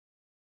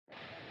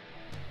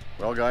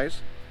Well guys,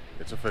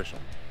 it's official.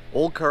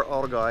 Old Car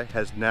Auto Guy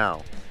has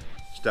now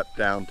stepped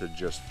down to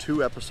just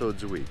 2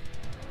 episodes a week.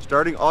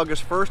 Starting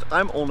August 1st,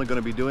 I'm only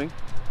going to be doing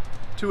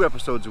 2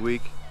 episodes a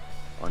week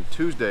on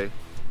Tuesday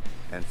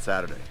and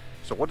Saturday.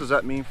 So what does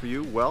that mean for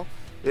you? Well,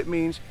 it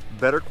means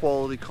better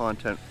quality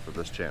content for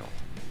this channel.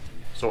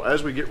 So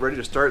as we get ready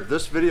to start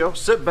this video,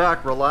 sit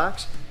back,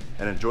 relax,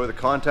 and enjoy the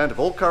content of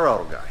Old Car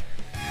Auto Guy.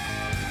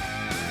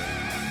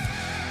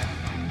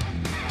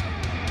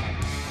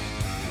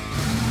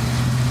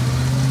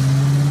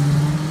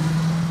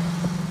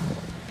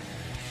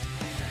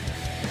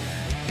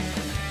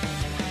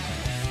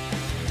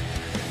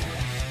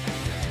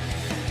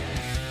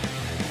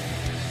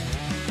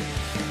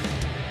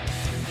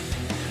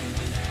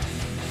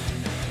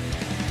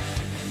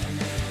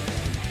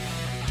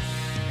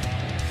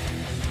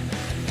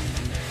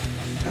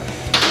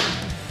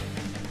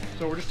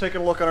 So we're just taking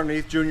a look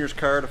underneath Junior's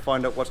car to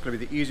find out what's going to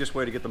be the easiest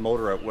way to get the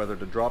motor out, whether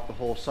to drop the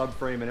whole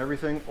subframe and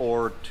everything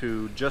or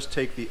to just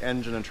take the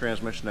engine and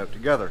transmission out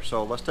together.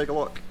 So let's take a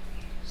look.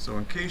 So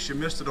in case you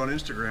missed it on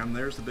Instagram,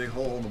 there's the big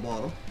hole in the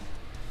bottom.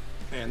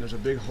 And there's a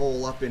big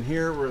hole up in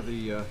here where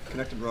the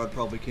connected rod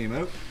probably came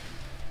out.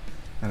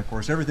 And of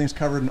course everything's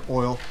covered in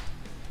oil.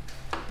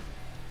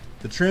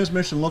 The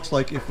transmission looks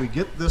like if we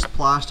get this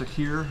plastic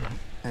here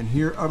and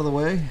here out of the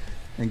way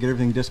and get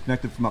everything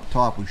disconnected from up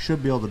top, we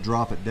should be able to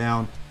drop it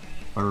down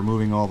by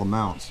removing all the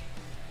mounts.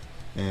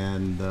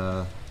 And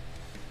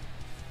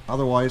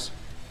otherwise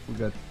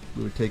we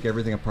would take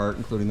everything apart,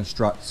 including the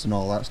struts and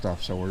all that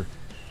stuff. So we're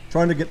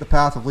trying to get the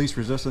path of least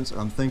resistance.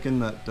 I'm thinking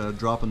that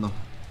dropping the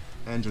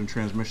engine and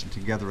transmission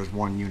together as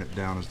one unit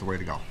down is the way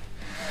to go.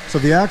 So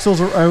the axles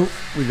are out,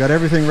 we've got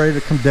everything ready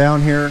to come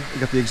down here. We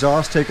got the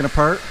exhaust taken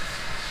apart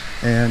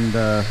and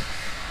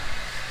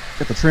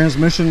get the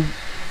transmission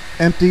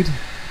emptied.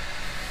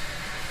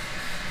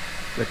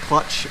 The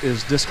clutch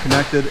is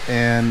disconnected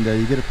and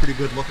you get a pretty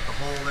good look at the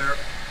hole there.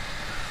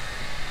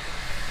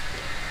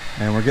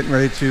 And we're getting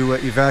ready to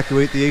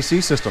evacuate the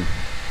AC system.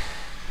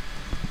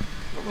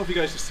 I don't know if you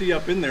guys can see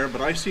up in there,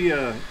 but I see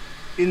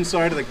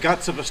inside of the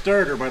guts of a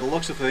starter by the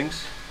looks of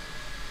things.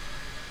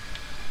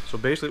 So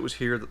basically it was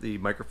here that the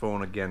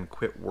microphone again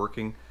quit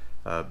working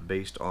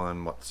based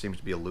on what seems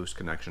to be a loose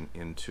connection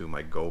into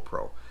my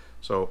GoPro.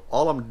 So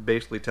all I'm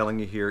basically telling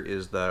you here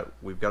is that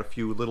we've got a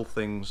few little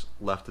things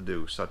left to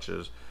do, such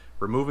as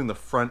removing the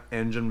front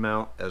engine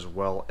mount as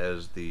well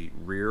as the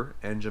rear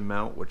engine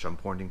mount, which I'm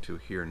pointing to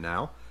here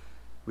now.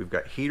 We've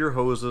got heater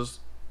hoses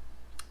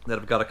that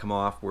have got to come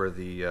off where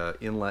the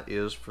inlet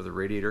is for the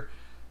radiator,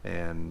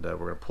 and we're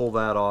going to pull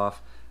that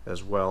off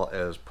as well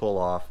as pull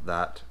off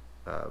that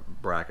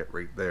bracket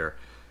right there.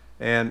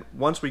 And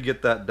once we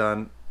get that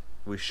done,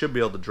 we should be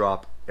able to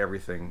drop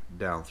everything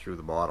down through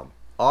the bottom.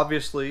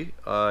 Obviously,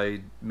 I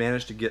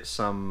managed to get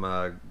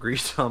some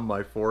grease on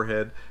my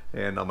forehead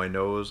and on my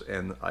nose,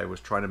 and I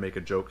was trying to make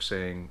a joke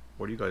saying,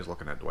 what are you guys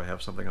looking at? Do I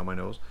have something on my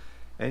nose?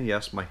 And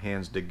yes, my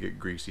hands did get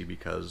greasy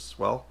because,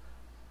 well,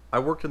 I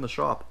worked in the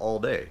shop all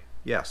day.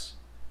 Yes,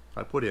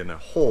 I put in a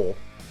whole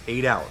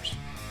 8 hours.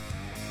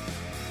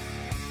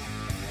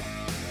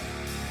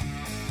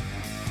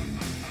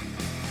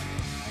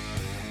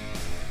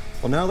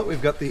 Well, now that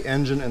we've got the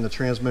engine and the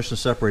transmission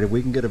separated,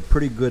 we can get a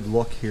pretty good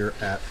look here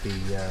at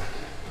the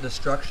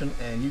destruction,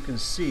 and you can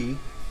see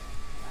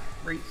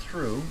right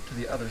through to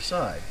the other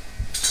side.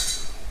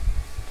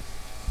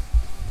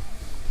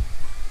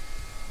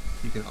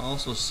 You can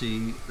also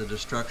see the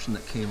destruction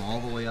that came all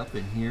the way up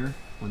in here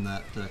when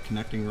that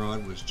connecting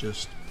rod was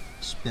just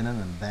spinning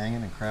and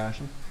banging and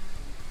crashing.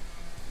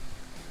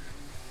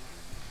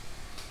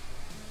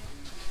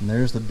 And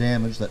there's the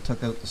damage that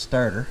took out the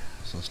starter.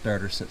 So the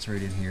starter sits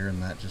right in here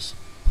and that just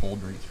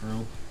pulled right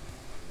through.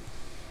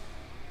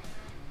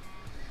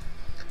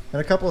 And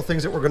a couple of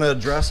things that we're going to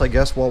address, I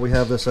guess, while we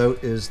have this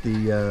out is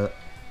the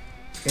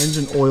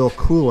engine oil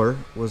cooler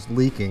was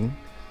leaking,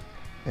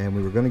 and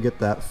we were going to get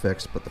that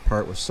fixed, but the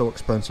part was so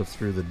expensive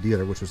through the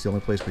dealer, which was the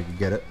only place we could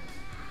get it.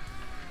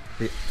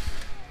 The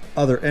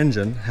other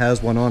engine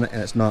has one on it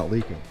and it's not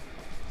leaking.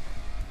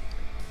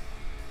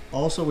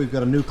 Also, we've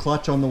got a new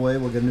clutch on the way.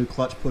 We'll get a new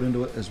clutch put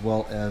into it, as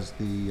well as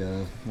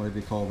the, whatever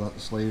you call that, the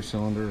slave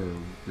cylinder or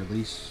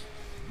release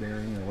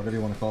bearing or whatever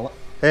you want to call it.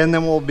 And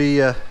then we'll be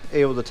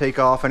able to take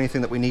off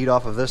anything that we need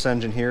off of this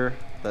engine here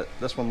that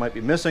this one might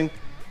be missing,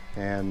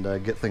 and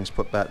get things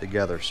put back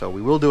together. So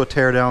we will do a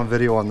teardown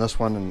video on this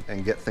one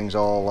and get things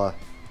all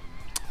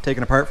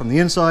taken apart from the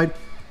inside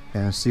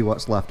and see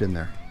what's left in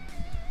there.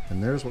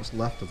 And there's what's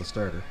left of the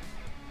starter.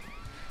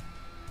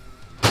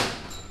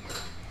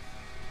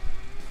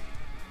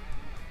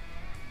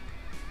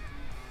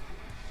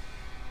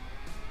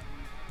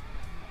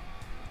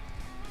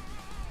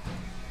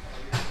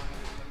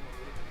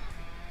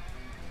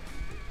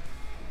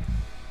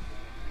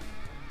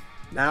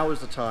 Now is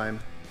the time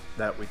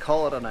that we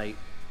call it a night.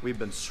 We've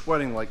been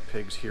sweating like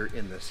pigs here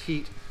in this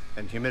heat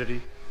and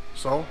humidity.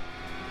 So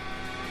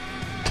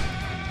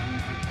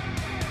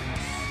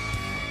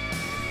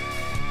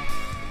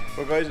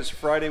Well guys, it's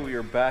Friday. We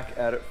are back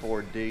at it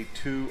for day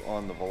 2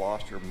 on the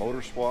Veloster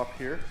motor swap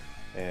here.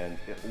 and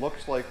it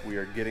looks like we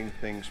are getting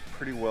things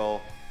pretty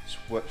well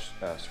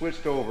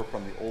switched over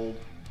from the old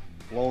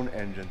blown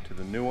engine to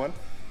the new one,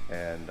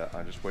 and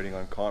I'm just waiting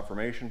on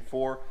confirmation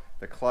for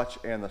the clutch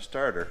and the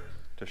starter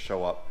to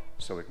show up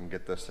so we can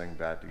get this thing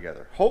back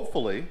together.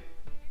 Hopefully,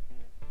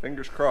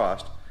 fingers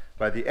crossed,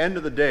 by the end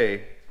of the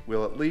day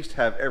we'll at least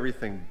have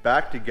everything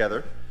back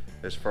together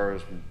as far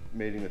as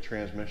mating the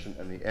transmission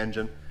and the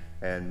engine,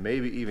 and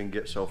maybe even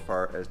get so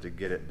far as to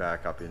get it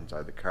back up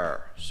inside the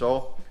car.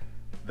 So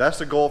that's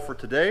the goal for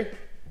today,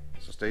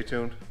 so stay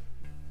tuned.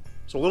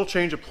 So a little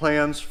change of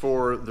plans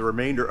for the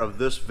remainder of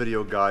this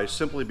video, guys,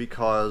 simply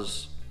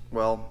because,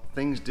 well,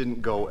 things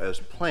didn't go as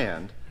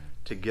planned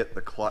to get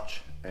the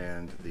clutch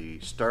and the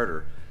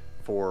starter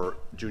for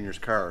Junior's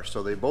car.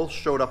 So they both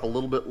showed up a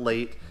little bit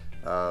late.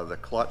 The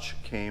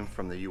clutch came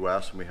from the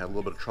US and we had a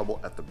little bit of trouble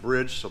at the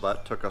bridge, so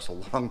that took us a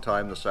long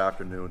time this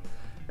afternoon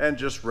and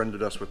just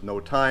rendered us with no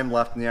time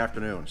left in the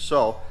afternoon.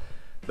 So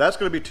that's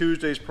going to be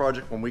Tuesday's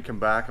project when we come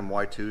back. And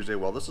why Tuesday?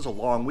 Well, this is a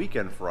long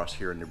weekend for us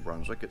here in New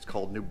Brunswick. It's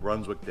called New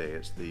Brunswick Day.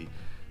 It's the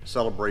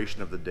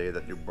celebration of the day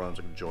that New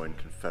Brunswick joined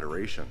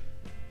Confederation.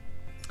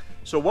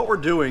 So what we're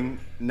doing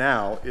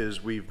now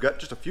is we've got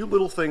just a few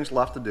little things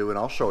left to do, and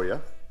I'll show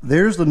you.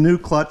 There's the new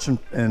clutch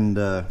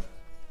and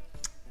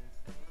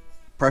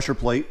pressure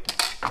plate.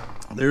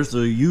 There's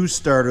the used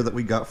starter that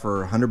we got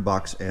for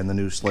 $100 and the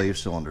new slave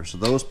cylinder. So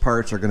those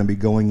parts are going to be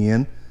going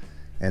in,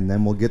 and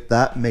then we'll get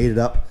that mated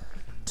up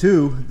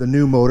to the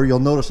new motor. You'll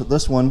notice that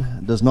this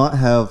one does not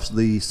have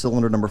the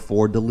cylinder number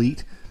 4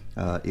 delete.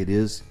 It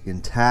is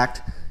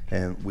intact,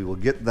 and we will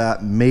get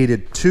that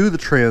mated to the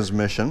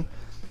transmission,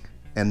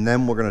 and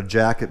then we're going to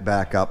jack it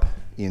back up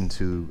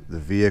into the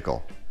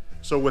vehicle.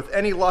 So with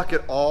any luck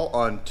at all,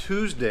 on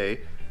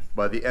Tuesday,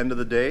 by the end of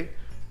the day,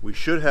 we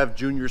should have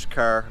Junior's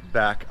car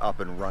back up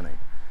and running.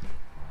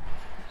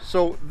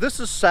 So this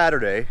is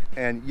Saturday,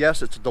 and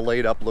yes, it's a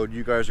delayed upload.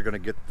 You guys are going to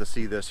get to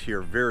see this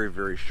here very,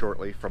 very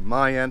shortly from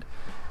my end.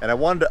 And I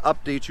wanted to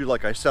update you,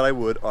 like I said I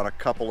would, on a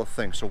couple of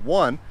things. So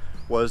one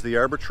was the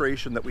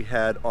arbitration that we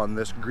had on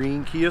this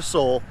green Kia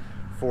Soul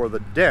for the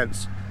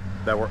dents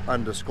that were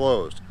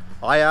undisclosed.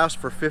 I asked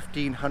for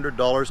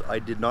 $1,500. I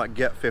did not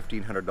get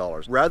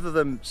 $1,500. Rather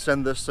than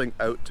send this thing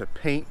out to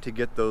paint to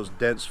get those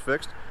dents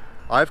fixed,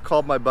 I've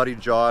called my buddy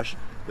Josh,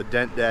 the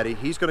Dent Daddy.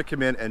 He's going to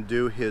come in and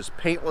do his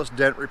paintless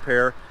dent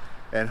repair,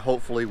 and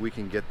hopefully we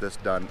can get this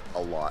done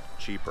a lot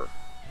cheaper.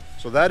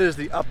 So that is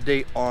the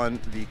update on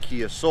the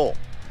Kia Soul.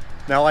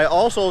 Now, I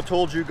also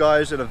told you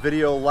guys in a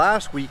video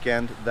last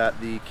weekend that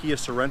the Kia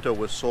Sorento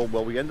was sold.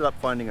 Well, we ended up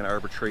finding an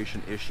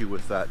arbitration issue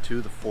with that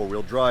too. The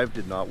 4-wheel drive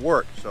did not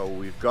work. So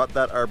we've got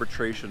that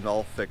arbitration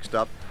all fixed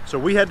up. So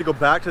we had to go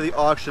back to the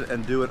auction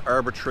and do an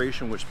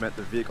arbitration, which meant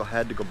the vehicle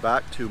had to go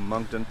back to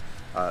Moncton.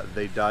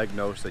 They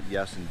diagnosed that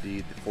yes,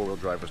 indeed, the 4-wheel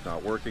drive was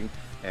not working,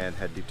 and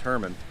had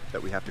determined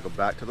that we have to go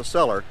back to the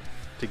seller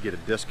to get a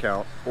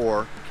discount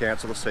or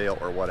cancel the sale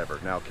or whatever.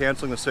 Now,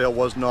 canceling the sale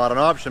was not an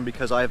option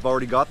because I've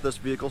already got this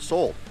vehicle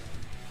sold.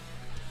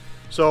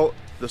 So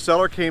the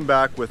seller came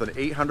back with an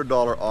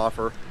 $800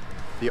 offer.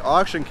 The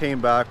auction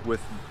came back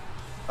with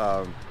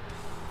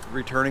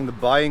returning the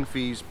buying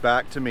fees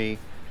back to me,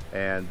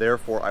 and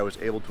therefore I was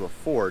able to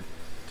afford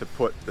to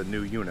put the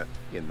new unit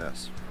in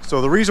this. So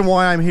the reason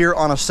why I'm here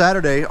on a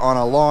Saturday on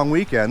a long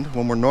weekend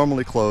when we're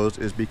normally closed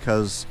is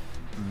because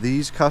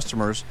these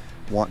customers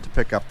want to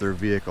pick up their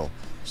vehicle.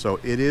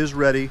 So it is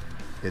ready,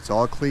 it's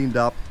all cleaned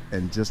up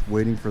and just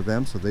waiting for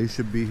them, so they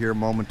should be here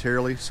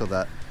momentarily so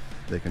that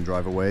they can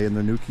drive away in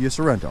their new Kia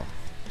Sorento.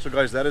 So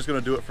guys, that is going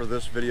to do it for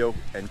this video,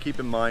 and keep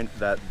in mind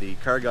that the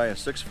Car Guy and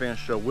SIXFAN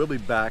show will be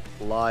back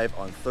live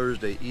on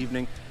Thursday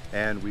evening,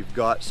 and we've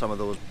got some of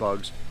those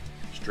bugs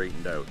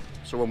straightened out.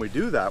 So when we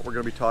do that, we're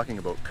going to be talking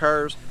about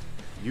cars,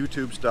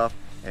 YouTube stuff,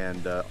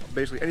 and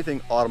basically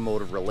anything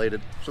automotive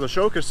related. So the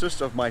show consists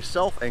of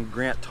myself and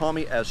Grant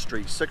Tommy as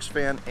straight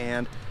SIXFAN,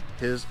 and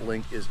his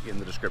link is in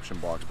the description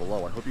box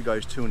below. I hope you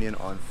guys tune in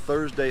on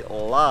Thursday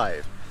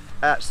live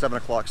at 7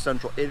 o'clock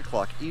Central, 8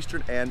 o'clock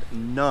Eastern, and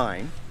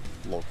 9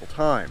 local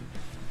time.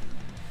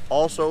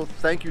 Also,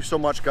 thank you so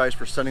much, guys,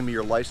 for sending me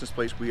your license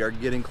plates. We are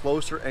getting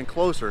closer and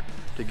closer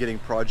to getting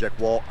Project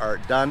Wall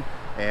Art done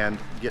and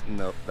getting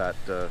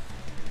that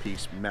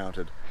piece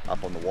mounted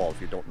up on the wall. If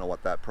you don't know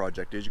what that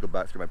project is, you go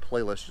back through my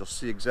playlist, you'll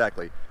see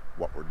exactly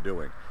what we're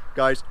doing.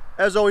 Guys,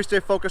 as always,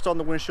 stay focused on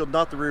the windshield,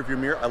 not the rear view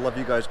mirror. I love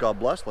you guys. God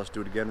bless. Let's do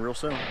it again real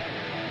soon.